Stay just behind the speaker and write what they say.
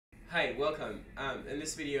Hi, welcome. In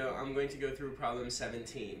this video, I'm going to go through problem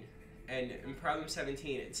 17. And in problem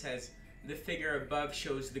 17, it says, the figure above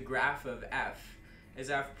shows the graph of f. As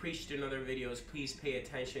I've preached in other videos, please pay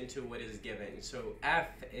attention to what is given. So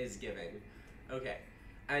f is given. Okay.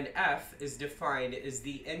 And f is defined as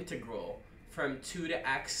the integral from 2 to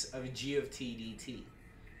x of g of t dt.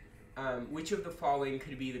 Which of the following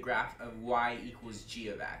could be the graph of y equals g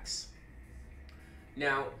of x?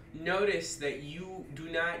 Now, notice that you do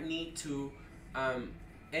not need to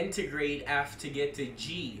integrate f to get to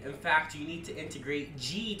g. In fact, you need to integrate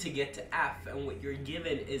g to get to f, and what you're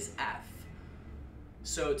given is f.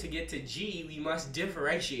 So to get to g, we must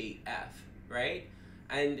differentiate f, right?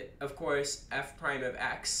 And of course, f prime of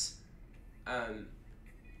x,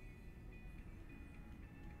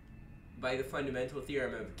 by the fundamental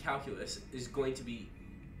theorem of calculus, is going to be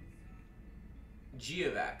g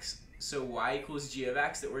of x. So y equals g of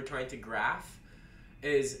x that we're trying to graph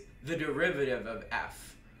is the derivative of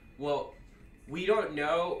f. Well, we don't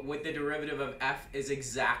know what the derivative of f is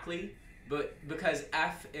exactly, but because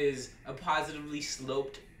f is a positively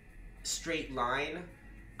sloped straight line,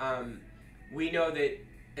 we know that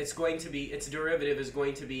its derivative is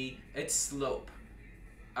going to be its slope.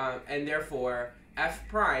 And therefore, f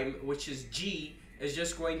prime, which is g, is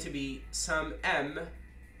just going to be some m.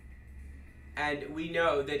 And we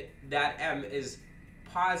know that that m is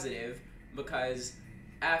positive because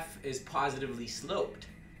f is positively sloped.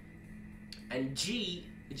 And g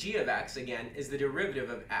of x, again, is the derivative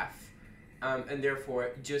of f. And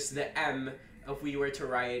therefore, just the m, if we were to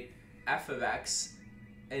write f of x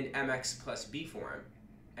in mx plus b form,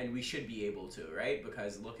 and we should be able to, right?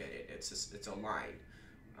 Because look at it, it's a line.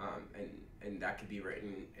 And that could be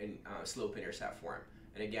written in slope-intercept form.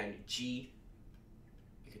 And again, g,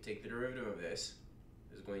 you could take the derivative of this,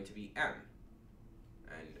 is going to be m.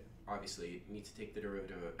 And obviously, you need to take the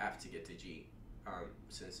derivative of f to get to g,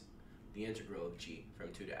 since the integral of g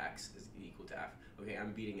from 2 to x is equal to f. Okay,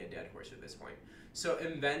 I'm beating a dead horse at this point. So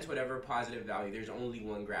invent whatever positive value. There's only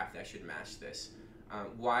one graph that should match this.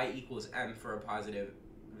 Y equals m for a positive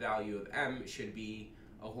value of m should be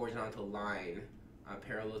a horizontal line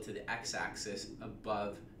parallel to the x-axis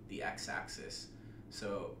above the x-axis.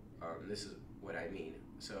 So this is what I mean.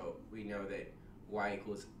 So we know that y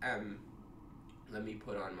equals m. Let me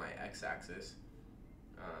put on my x-axis.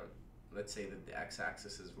 Let's say that the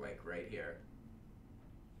x-axis is like right here.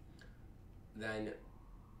 Then,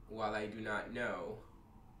 while I do not know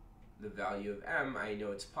the value of m, I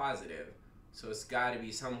know it's positive. So it's got to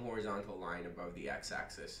be some horizontal line above the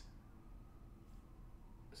x-axis.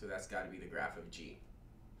 So that's got to be the graph of g.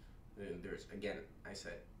 And there's, again, I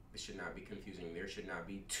said, this should not be confusing. There should not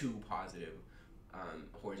be two positive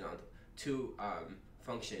two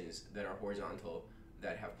functions that are horizontal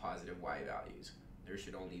that have positive y values. There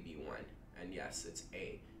should only be one. And yes, it's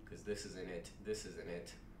a, because this isn't it, this isn't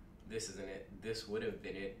it, this isn't it. This would have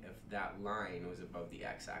been it if that line was above the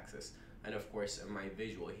x-axis. And of course, in my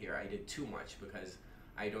visual here, I did too much because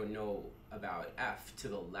I don't know about f to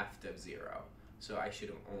the left of 0. So I should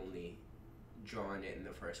have only drawn it in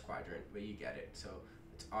the first quadrant, but you get it. So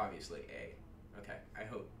it's obviously a. Okay, I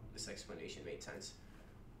hope this explanation made sense.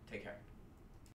 Take care.